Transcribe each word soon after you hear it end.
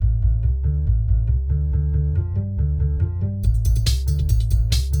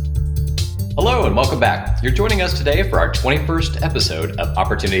Hello and welcome back. You're joining us today for our 21st episode of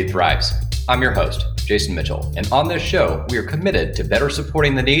Opportunity Thrives. I'm your host, Jason Mitchell, and on this show, we are committed to better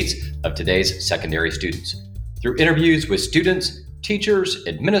supporting the needs of today's secondary students. Through interviews with students, teachers,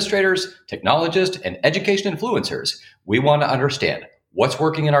 administrators, technologists, and education influencers, we want to understand what's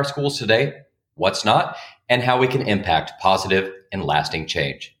working in our schools today, what's not, and how we can impact positive and lasting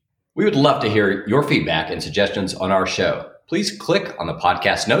change. We would love to hear your feedback and suggestions on our show. Please click on the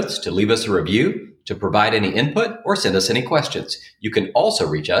podcast notes to leave us a review, to provide any input, or send us any questions. You can also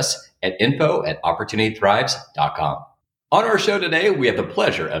reach us at info@opportunitythrives.com. On our show today, we have the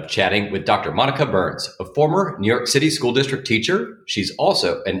pleasure of chatting with Dr. Monica Burns, a former New York City school district teacher. She's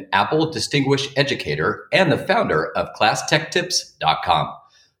also an Apple Distinguished Educator and the founder of ClassTechTips.com.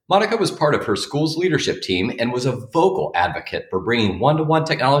 Monica was part of her school's leadership team and was a vocal advocate for bringing one-to-one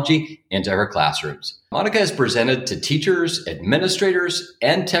technology into her classrooms. Monica has presented to teachers, administrators,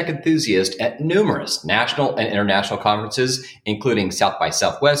 and tech enthusiasts at numerous national and international conferences, including South by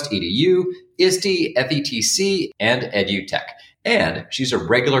Southwest, EDU, ISTE, FETC, and EduTech. And she's a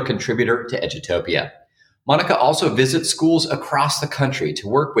regular contributor to Edutopia. Monica also visits schools across the country to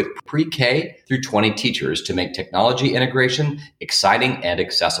work with pre-K through 20 teachers to make technology integration exciting and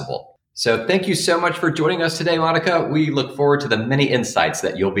accessible. So thank you so much for joining us today, Monica. We look forward to the many insights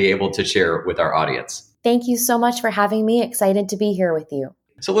that you'll be able to share with our audience. Thank you so much for having me. Excited to be here with you.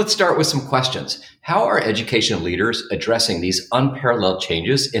 So let's start with some questions. How are education leaders addressing these unparalleled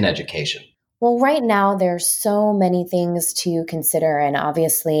changes in education? Well, right now, there's so many things to consider. And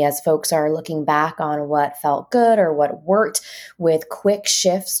obviously, as folks are looking back on what felt good or what worked with quick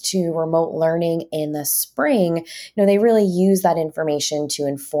shifts to remote learning in the spring, they really use that information to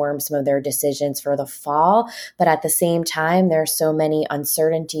inform some of their decisions for the fall. But at the same time, there's so many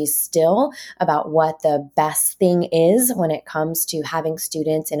uncertainties still about what the best thing is when it comes to having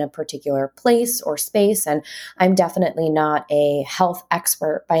students in a particular place or space. And I'm definitely not a health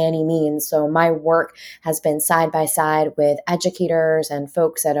expert by any means. So my work has been side by side with educators and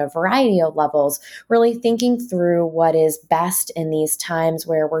folks at a variety of levels, really thinking through what is best in these times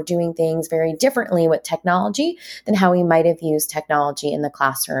where we're doing things very differently with technology than how we might have used technology in the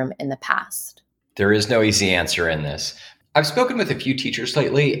classroom in the past. There is no easy answer in this. I've spoken with a few teachers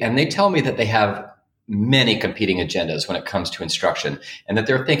lately, and they tell me that they have many competing agendas when it comes to instruction, and that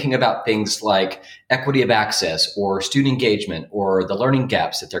they're thinking about things like equity of access or student engagement or the learning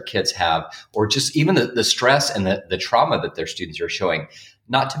gaps that their kids have, or just even the stress and the trauma that their students are showing,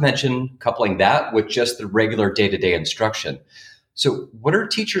 not to mention coupling that with just the regular day-to-day instruction. So what are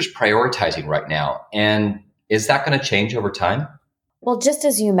teachers prioritizing right now? And is that going to change over time? Well, just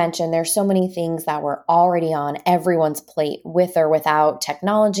as you mentioned, there's so many things that were already on everyone's plate with or without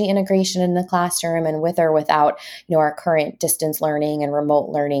technology integration in the classroom and with or without, our current distance learning and remote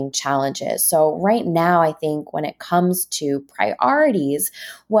learning challenges. So right now, I think when it comes to priorities,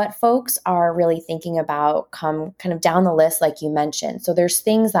 what folks are really thinking about come kind of down the list, like you mentioned. So there's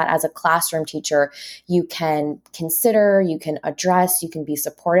things that as a classroom teacher, you can consider, you can address, you can be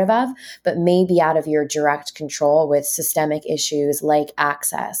supportive of, but may be out of your direct control with systemic issues like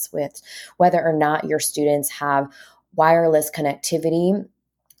access, with whether or not your students have wireless connectivity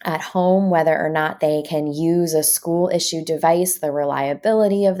at home, whether or not they can use a school issued device, the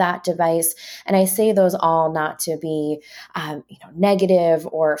reliability of that device. And I say those all not to be negative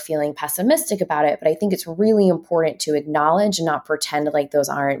or feeling pessimistic about it, but I think it's really important to acknowledge and not pretend like those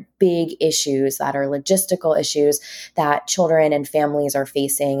aren't big issues that are logistical issues that children and families are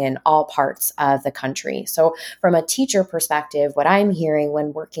facing in all parts of the country. So from a teacher perspective, what I'm hearing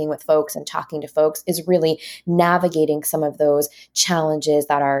when working with folks and talking to folks is really navigating some of those challenges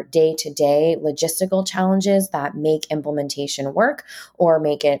that are day-to-day logistical challenges that make implementation work or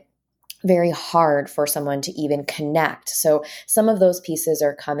make it very hard for someone to even connect. So some of those pieces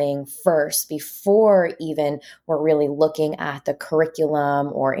are coming first before even we're really looking at the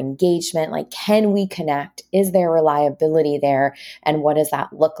curriculum or engagement. Like, can we connect? Is there reliability there? And what does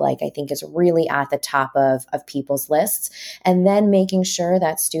that look like? I think is really at the top of people's lists. And then making sure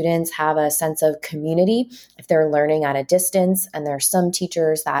that students have a sense of community if they're learning at a distance. And there are some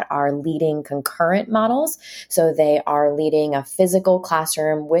teachers that are leading concurrent models. So they are leading a physical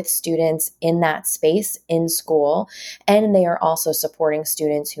classroom with students in that space in school. And they are also supporting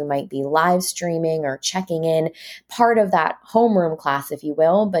students who might be live streaming or checking in, part of that homeroom class, if you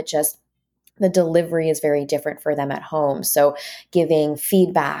will, but just the delivery is very different for them at home. So giving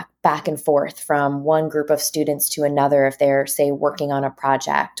feedback, back and forth from one group of students to another if they're, say, working on a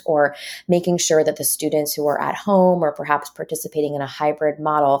project, or making sure that the students who are at home or perhaps participating in a hybrid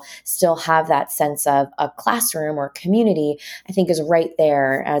model still have that sense of a classroom or community, I think is right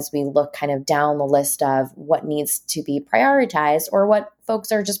there as we look kind of down the list of what needs to be prioritized, or what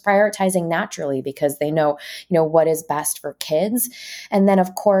folks are just prioritizing naturally because they know, what is best for kids. And then,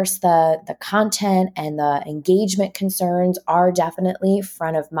 of course, the content and the engagement concerns are definitely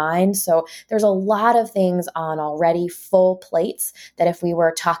front of mind. So there's a lot of things on already full plates that if we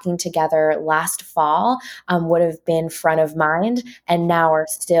were talking together last fall, would have been front of mind and now are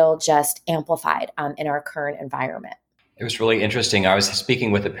still just amplified in our current environment. It was really interesting. I was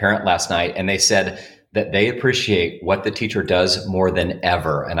speaking with a parent last night, and they said that they appreciate what the teacher does more than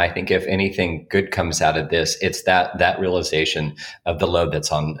ever. And I think if anything good comes out of this, it's that realization of the load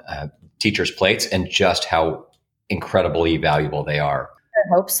that's on teachers' plates and just how incredibly valuable they are.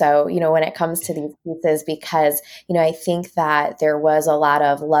 I hope so, when it comes to these pieces, because, I think that there was a lot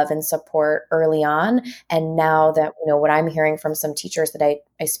of love and support early on. And now that, what I'm hearing from some teachers that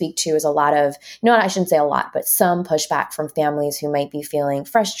I speak to is a lot of, I shouldn't say a lot, but some pushback from families who might be feeling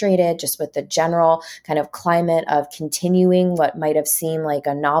frustrated just with the general kind of climate of continuing what might have seemed like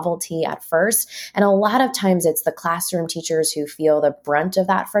a novelty at first. And a lot of times it's the classroom teachers who feel the brunt of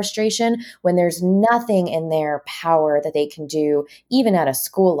that frustration when there's nothing in their power that they can do, even at a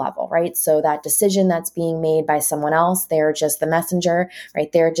school level, right? So that decision that's being made by someone else, they're just the messenger,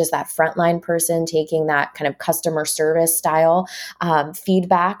 right? They're just that frontline person taking that kind of customer service style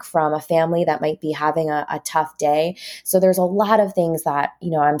feedback from a family that might be having a tough day. So there's a lot of things that,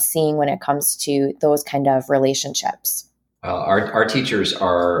 I'm seeing when it comes to those kind of relationships. Our teachers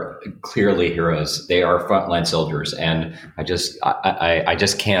are clearly heroes. They are frontline soldiers, and I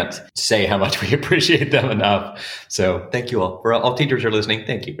just can't say how much we appreciate them enough. So thank you all. For all teachers who are listening,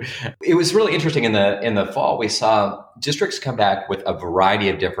 thank you. It was really interesting in the fall. We saw districts come back with a variety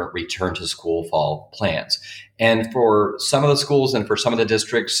of different return to school fall plans, and for some of the schools and for some of the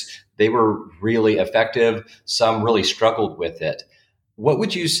districts, they were really effective. Some really struggled with it. What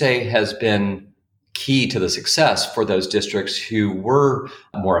would you say has been key to the success for those districts who were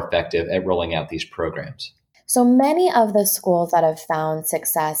more effective at rolling out these programs? So many of the schools that have found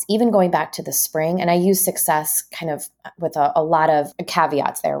success, even going back to the spring, and I use success kind of with a lot of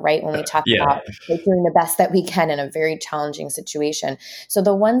caveats there, right? When we talk about doing the best that we can in a very challenging situation. So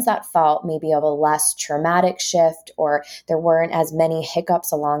the ones that felt maybe of a less traumatic shift, or there weren't as many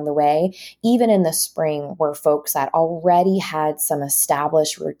hiccups along the way, even in the spring, were folks that already had some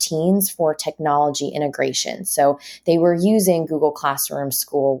established routines for technology integration. So they were using Google Classroom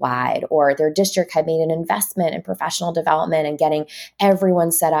school-wide, or their district had made an investment and professional development and getting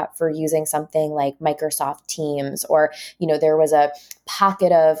everyone set up for using something like Microsoft Teams, or, there was a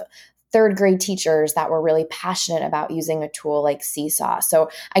pocket of third grade teachers that were really passionate about using a tool like Seesaw. So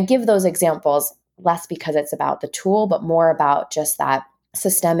I give those examples less because it's about the tool, but more about just that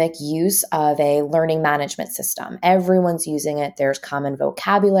systemic use of a learning management system. Everyone's using it. There's common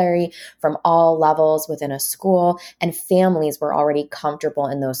vocabulary from all levels within a school, and families were already comfortable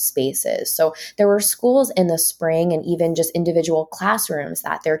in those spaces. So there were schools in the spring and even just individual classrooms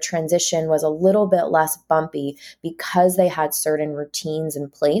that their transition was a little bit less bumpy because they had certain routines in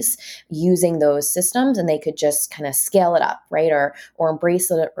place using those systems, and they could just kind of scale it up, right? Or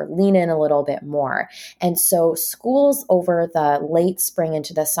embrace it or lean in a little bit more. And so schools over the late spring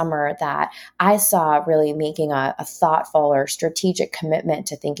into the summer that I saw really making a thoughtful or strategic commitment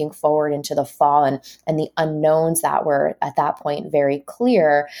to thinking forward into the fall, and the unknowns that were at that point very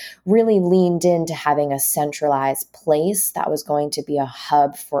clear, really leaned into having a centralized place that was going to be a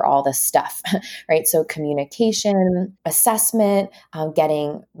hub for all this stuff, right? So communication, assessment,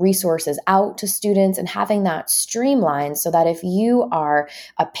 getting resources out to students, and having that streamlined so that if you are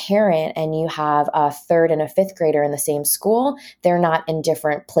a parent and you have a third and a fifth grader in the same school, they're not in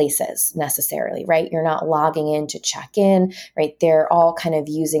different places necessarily, right? You're not logging in to check in, right? They're all kind of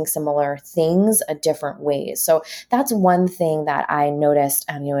using similar things a different ways. So that's one thing that I noticed,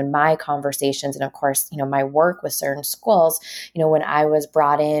 in my conversations, and of course, my work with certain schools, when I was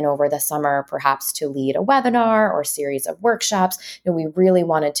brought in over the summer, perhaps to lead a webinar or series of workshops, we really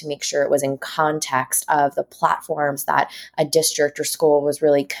wanted to make sure it was in context of the platforms that a district or school was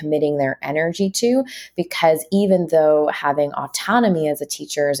really committing their energy to, because even though having autonomy as a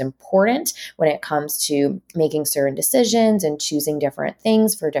teacher is important when it comes to making certain decisions and choosing different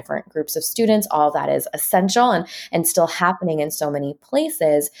things for different groups of students, all that is essential and still happening in so many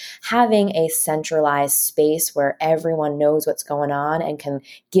places, having a centralized space where everyone knows what's going on and can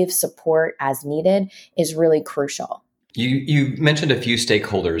give support as needed is really crucial. You mentioned a few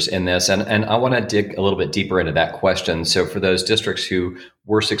stakeholders in this, and I want to dig a little bit deeper into that question. So, for those districts who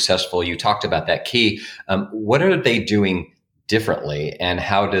were successful, you talked about that key. What are they doing differently, and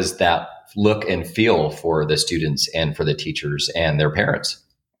how does that look and feel for the students and for the teachers and their parents?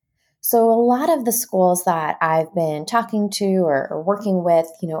 So a lot of the schools that I've been talking to or working with,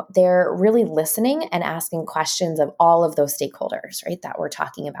 they're really listening and asking questions of all of those stakeholders, right, that we're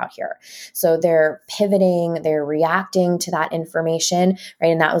talking about here. So they're pivoting, they're reacting to that information,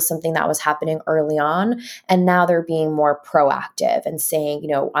 right? And that was something that was happening early on. And now they're being more proactive and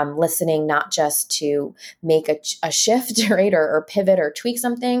saying, I'm listening not just to make a shift, right, or pivot or tweak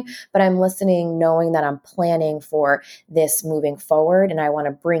something, but I'm listening knowing that I'm planning for this moving forward. And I want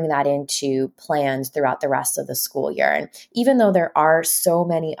to bring that into plans throughout the rest of the school year. And even though there are so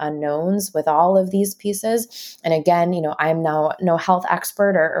many unknowns with all of these pieces, and again, I'm now no health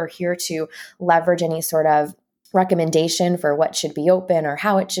expert or here to leverage any sort of recommendation for what should be open or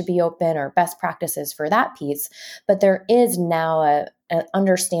how it should be open or best practices for that piece. But there is now an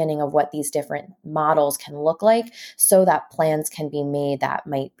understanding of what these different models can look like so that plans can be made that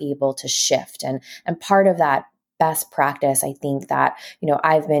might be able to shift. And part of that best practice, I think that,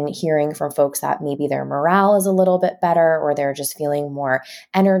 I've been hearing from folks that maybe their morale is a little bit better or they're just feeling more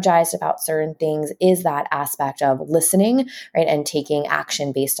energized about certain things, is that aspect of listening, right, and taking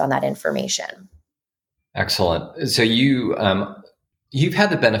action based on that information. Excellent. So you've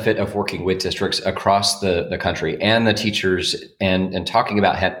had the benefit of working with districts across the country and the teachers and talking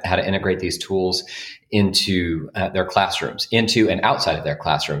about how to integrate these tools into their classrooms, into and outside of their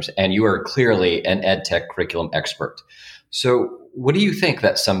classrooms. And you are clearly an ed tech curriculum expert. So what do you think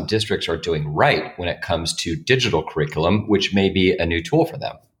that some districts are doing right when it comes to digital curriculum, which may be a new tool for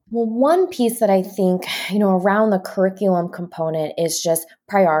them? Well, one piece that I think, around the curriculum component is just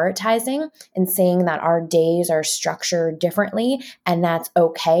prioritizing and saying that our days are structured differently, and that's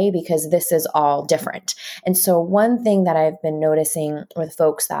okay because this is all different. And so one thing that I've been noticing with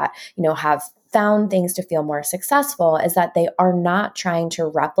folks that, have found things to feel more successful is that they are not trying to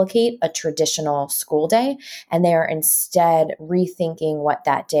replicate a traditional school day, and they are instead rethinking what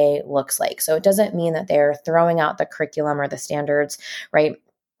that day looks like. So it doesn't mean that they're throwing out the curriculum or the standards, right,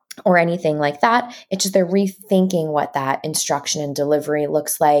 or anything like that. It's just they're rethinking what that instruction and delivery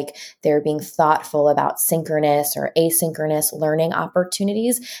looks like. They're being thoughtful about synchronous or asynchronous learning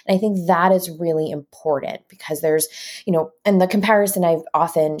opportunities. And I think that is really important because there's, and the comparison I've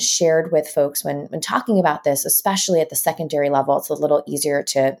often shared with folks when talking about this, especially at the secondary level, it's a little easier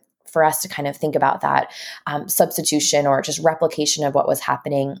for us to kind of think about that substitution or just replication of what was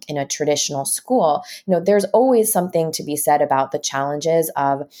happening in a traditional school. There's always something to be said about the challenges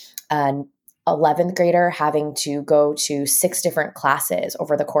of an 11th grader having to go to 6 different classes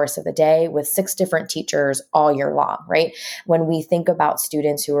over the course of the day with 6 different teachers all year long, right? When we think about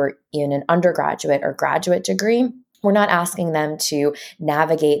students who are in an undergraduate or graduate degree, we're not asking them to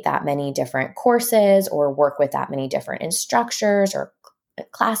navigate that many different courses or work with that many different instructors or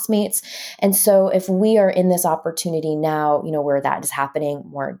classmates. And so if we are in this opportunity now, where that is happening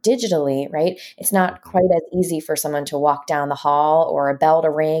more digitally, right? It's not quite as easy for someone to walk down the hall or a bell to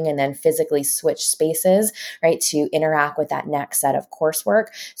ring and then physically switch spaces, right, to interact with that next set of coursework.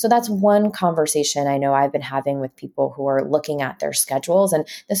 So that's one conversation I know I've been having with people who are looking at their schedules. And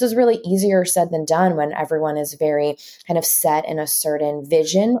this is really easier said than done when everyone is very kind of set in a certain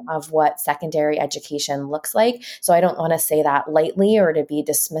vision of what secondary education looks like. So I don't want to say that lightly or to be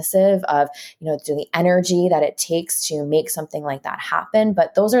dismissive of, the energy that it takes to make something like that happen.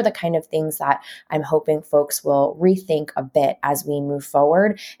 But those are the kind of things that I'm hoping folks will rethink a bit as we move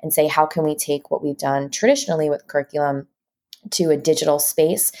forward and say, how can we take what we've done traditionally with curriculum to a digital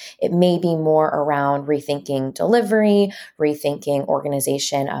space? It may be more around rethinking delivery, rethinking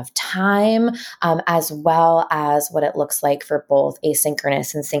organization of time, as well as what it looks like for both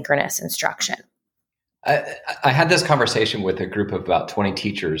asynchronous and synchronous instruction. I had this conversation with a group of about 20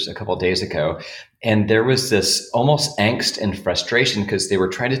 teachers a couple of days ago, and there was this almost angst and frustration because they were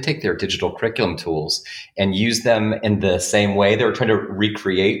trying to take their digital curriculum tools and use them in the same way. They were trying to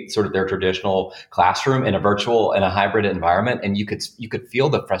recreate sort of their traditional classroom in a virtual and a hybrid environment, and you could feel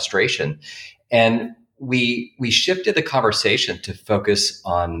the frustration. And we shifted the conversation to focus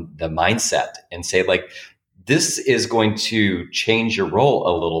on the mindset and say, like, this is going to change your role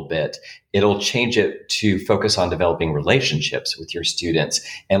a little bit. It'll change it to focus on developing relationships with your students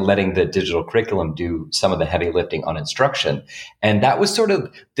and letting the digital curriculum do some of the heavy lifting on instruction. And that was sort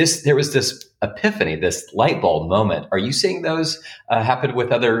of this, there was this epiphany, this light bulb moment. Are you seeing those happen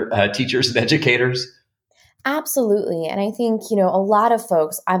with other teachers and educators? Absolutely. And I think, a lot of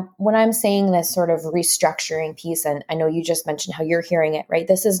folks, when I'm saying this sort of restructuring piece, and I know you just mentioned how you're hearing it, right?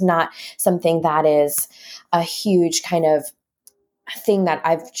 This is not something that is a huge kind of thing that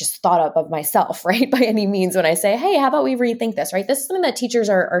I've just thought up of myself, right? By any means, when I say, hey, how about we rethink this, right? This is something that teachers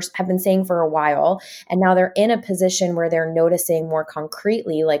have been saying for a while. And now they're in a position where they're noticing more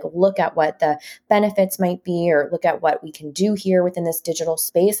concretely, like look at what the benefits might be, or look at what we can do here within this digital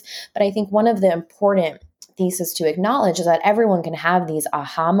space. But I think one of the important thesis to acknowledge is that everyone can have these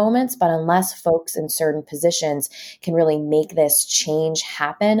aha moments, but unless folks in certain positions can really make this change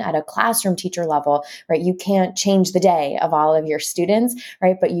happen at a classroom teacher level, right? You can't change the day of all of your students,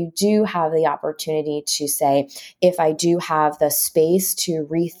 right? But you do have the opportunity to say, if I do have the space to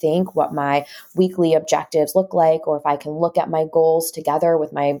rethink what my weekly objectives look like, or if I can look at my goals together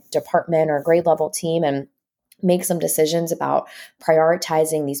with my department or grade level team and make some decisions about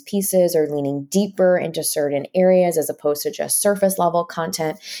prioritizing these pieces or leaning deeper into certain areas as opposed to just surface level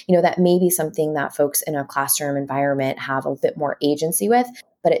content, that may be something that folks in a classroom environment have a bit more agency with,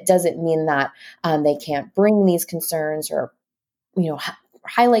 but it doesn't mean that they can't bring these concerns or,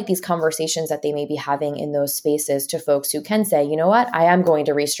 highlight these conversations that they may be having in those spaces to folks who can say, you know what, I am going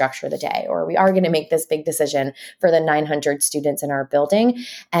to restructure the day, or we are going to make this big decision for the 900 students in our building.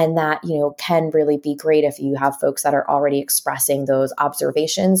 And that, can really be great if you have folks that are already expressing those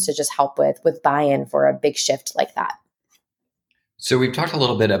observations to just help with buy-in for a big shift like that. So we've talked a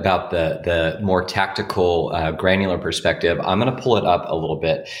little bit about the more tactical, granular perspective. I'm going to pull it up a little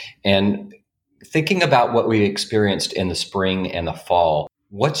bit. And thinking about what we experienced in the spring and the fall,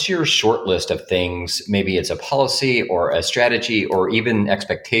 what's your short list of things? Maybe it's a policy or a strategy or even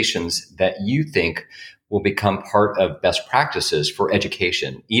expectations that you think will become part of best practices for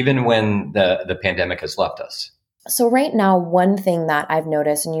education, even when the pandemic has left us. So right now, one thing that I've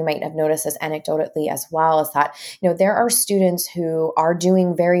noticed, and you might have noticed this anecdotally as well, is that, there are students who are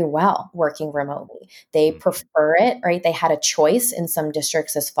doing very well working remotely. They prefer it, right? They had a choice in some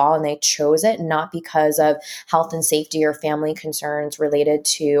districts this fall, and they chose it not because of health and safety or family concerns related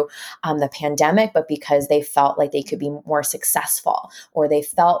to the pandemic, but because they felt like they could be more successful, or they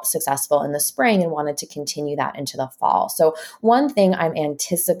felt successful in the spring and wanted to continue that into the fall. So one thing I'm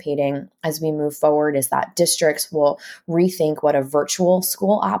anticipating as we move forward is that districts will rethink what a virtual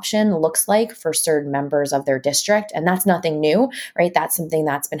school option looks like for certain members of their district. And that's nothing new, right? That's something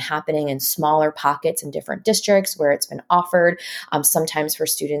that's been happening in smaller pockets in different districts where it's been offered, sometimes for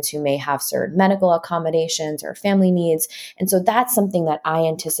students who may have certain medical accommodations or family needs. And so that's something that I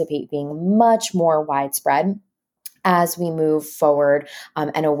anticipate being much more widespread as we move forward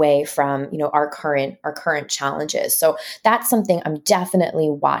and away from our current challenges. So that's something I'm definitely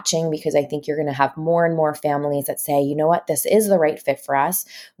watching, because I think you're going to have more and more families that say, you know what, this is the right fit for us.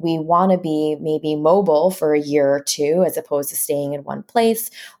 We want to be maybe mobile for a year or two as opposed to staying in one place,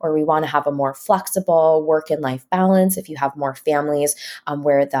 or we want to have a more flexible work and life balance. If you have more families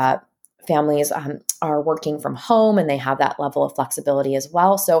where the families are working from home and they have that level of flexibility as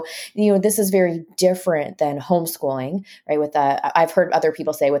well. So, this is very different than homeschooling, right? I've heard other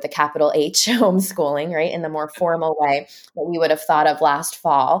people say with a capital H homeschooling, right? In the more formal way that we would have thought of last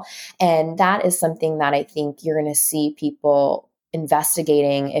fall. And that is something that I think you're going to see people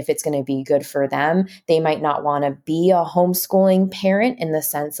investigating if it's going to be good for them. They might not want to be a homeschooling parent in the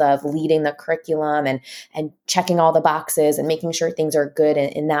sense of leading the curriculum and checking all the boxes and making sure things are good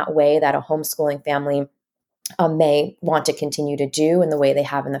in that way that a homeschooling family may want to continue to do in the way they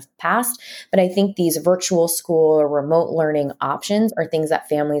have in the past. But I think these virtual school or remote learning options are things that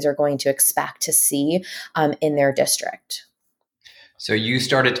families are going to expect to see in their district. So you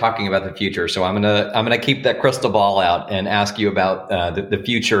started talking about the future. So I'm gonna keep that crystal ball out and ask you about the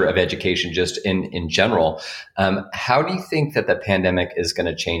future of education, just in general. How do you think that the pandemic is going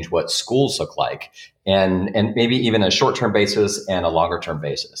to change what schools look like, and maybe even a short-term basis and a longer-term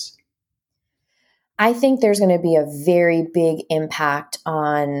basis? I think there's going to be a very big impact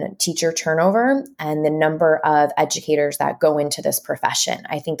on teacher turnover and the number of educators that go into this profession.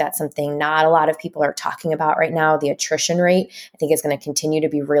 I think that's something not a lot of people are talking about right now. The attrition rate, I think, is going to continue to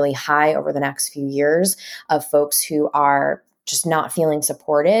be really high over the next few years of folks who are just not feeling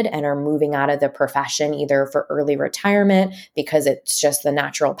supported and are moving out of the profession either for early retirement because it's just the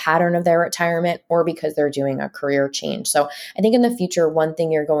natural pattern of their retirement, or because they're doing a career change. So I think in the future, one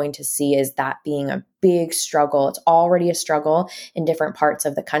thing you're going to see is that being a big struggle. It's already a struggle in different parts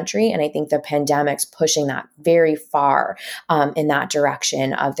of the country. And I think the pandemic's pushing that very far in that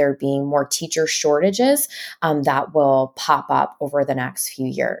direction of there being more teacher shortages that will pop up over the next few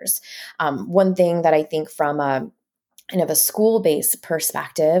years. One thing that I think from a kind of a school-based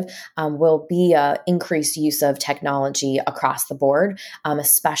perspective, will be a increased use of technology across the board,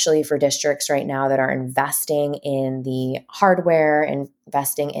 especially for districts right now that are investing in the hardware and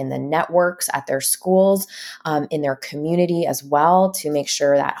investing in the networks at their schools, in their community as well, to make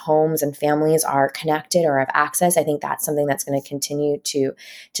sure that homes and families are connected or have access. I think that's something that's going to continue to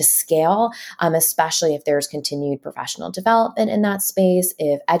scale, especially if there's continued professional development in that space,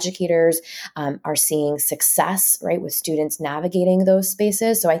 if educators are seeing success, right, with students navigating those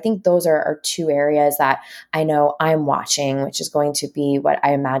spaces. So I think those are two areas that I know I'm watching, which is going to be what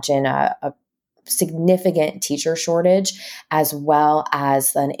I imagine a significant teacher shortage, as well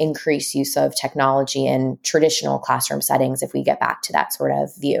as an increased use of technology in traditional classroom settings if we get back to that sort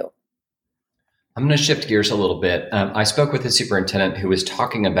of view. I'm going to shift gears a little bit. I spoke with a superintendent who was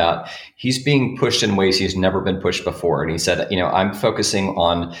talking about he's being pushed in ways he's never been pushed before. And he said, I'm focusing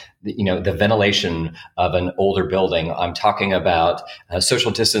on, the ventilation of an older building. I'm talking about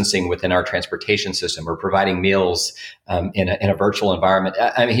social distancing within our transportation system, or providing meals in a virtual environment.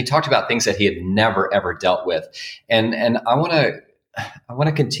 I mean, he talked about things that he had never, ever dealt with. And I want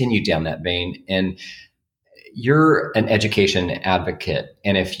to continue down that vein. And you're an education advocate,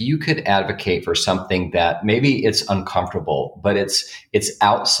 and if you could advocate for something that maybe it's uncomfortable, but it's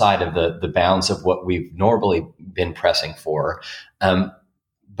outside of the bounds of what we've normally been pressing for,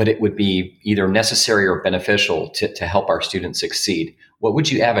 but it would be either necessary or beneficial to help our students succeed, what would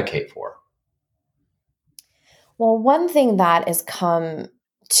you advocate for? Well, one thing that has come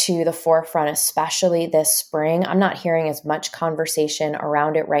to the forefront, especially this spring, I'm not hearing as much conversation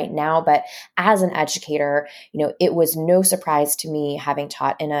around it right now, but as an educator, it was no surprise to me, having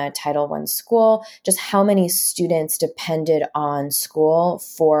taught in a Title I school, just how many students depended on school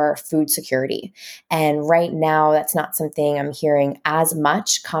for food security. And right now, that's not something I'm hearing as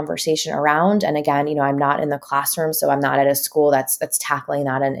much conversation around. And again, I'm not in the classroom, so I'm not at a school that's tackling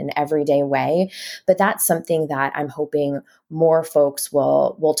that in an everyday way. But that's something that I'm hoping more folks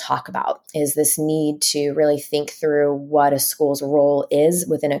will talk about, is this need to really think through what a school's role is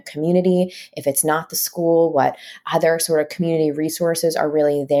within a community. If it's not the school, what other sort of community resources are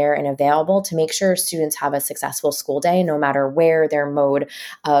really there and available to make sure students have a successful school day, no matter where their mode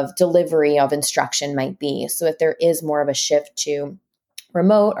of delivery of instruction might be. So if there is more of a shift to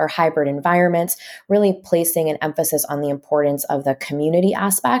remote or hybrid environments, really placing an emphasis on the importance of the community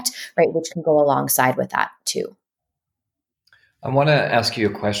aspect, right, which can go alongside with that too. I want to ask you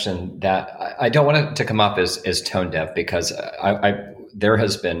a question that I don't want it to come up as tone deaf, because there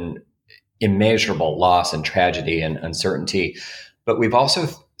has been immeasurable loss and tragedy and uncertainty, but we've also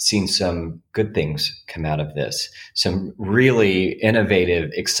seen some good things come out of this, some really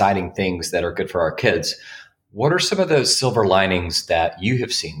innovative, exciting things that are good for our kids. What are some of those silver linings that you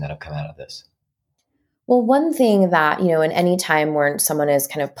have seen that have come out of this? Well, one thing that, in any time where someone is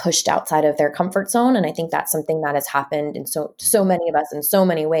kind of pushed outside of their comfort zone, and I think that's something that has happened in so many of us in so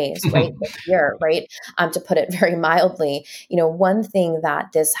many ways, right, this year, right, to put it very mildly, one thing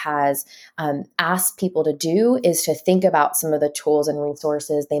that this has asked people to do is to think about some of the tools and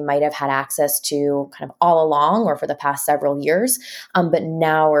resources they might have had access to kind of all along or for the past several years, but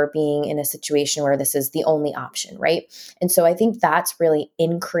now are being in a situation where this is the only option, right? And so I think that's really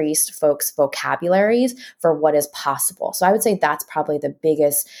increased folks' vocabularies for what is possible. So I would say that's probably the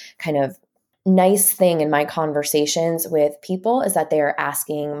biggest kind of nice thing in my conversations with people, is that they are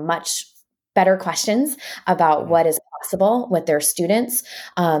asking much better questions about what is possible with their students.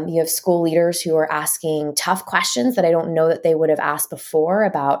 You have school leaders who are asking tough questions that I don't know that they would have asked before,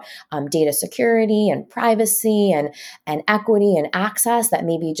 about data security and privacy and equity and access, that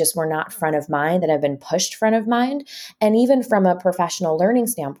maybe just were not front of mind, that have been pushed front of mind. And even from a professional learning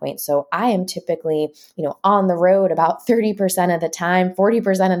standpoint. So I am typically, on the road about 30% of the time,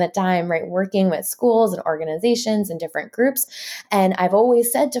 40% of the time, right, working with schools and organizations and different groups. And I've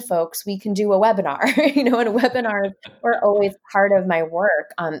always said to folks, we can do a webinar, and webinars were always part of my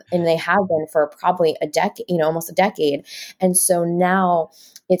work. And they have been for probably a decade, almost a decade. And so now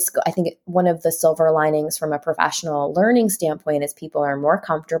I think one of the silver linings from a professional learning standpoint is people are more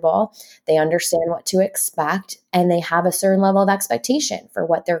comfortable, they understand what to expect, and they have a certain level of expectation for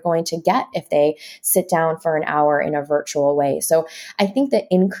what they're going to get if they sit down for an hour in a virtual way. So I think the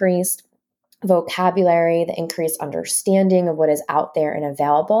increased vocabulary, the increased understanding of what is out there and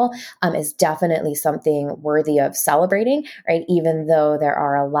available is definitely something worthy of celebrating, right? Even though there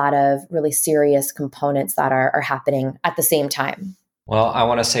are a lot of really serious components that are happening at the same time. Well, I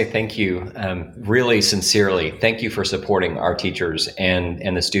want to say thank you, really sincerely. Thank you for supporting our teachers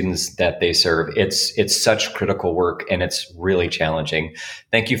and the students that they serve. It's such critical work, and it's really challenging.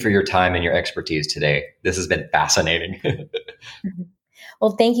 Thank you for your time and your expertise today. This has been fascinating.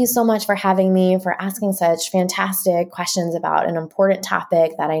 Well, thank you so much for having me, for asking such fantastic questions about an important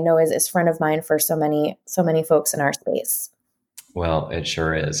topic that I know is front of mind for so many folks in our space. Well, it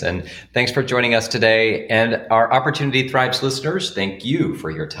sure is. And thanks for joining us today. And our Opportunity Thrives listeners, thank you for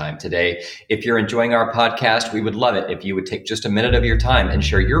your time today. If you're enjoying our podcast, we would love it if you would take just a minute of your time and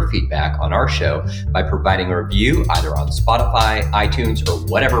share your feedback on our show by providing a review either on Spotify, iTunes, or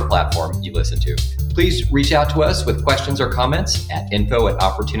whatever platform you listen to. Please reach out to us with questions or comments at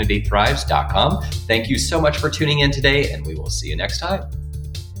info@opportunitythrives.com. Thank you so much for tuning in today, and we will see you next time.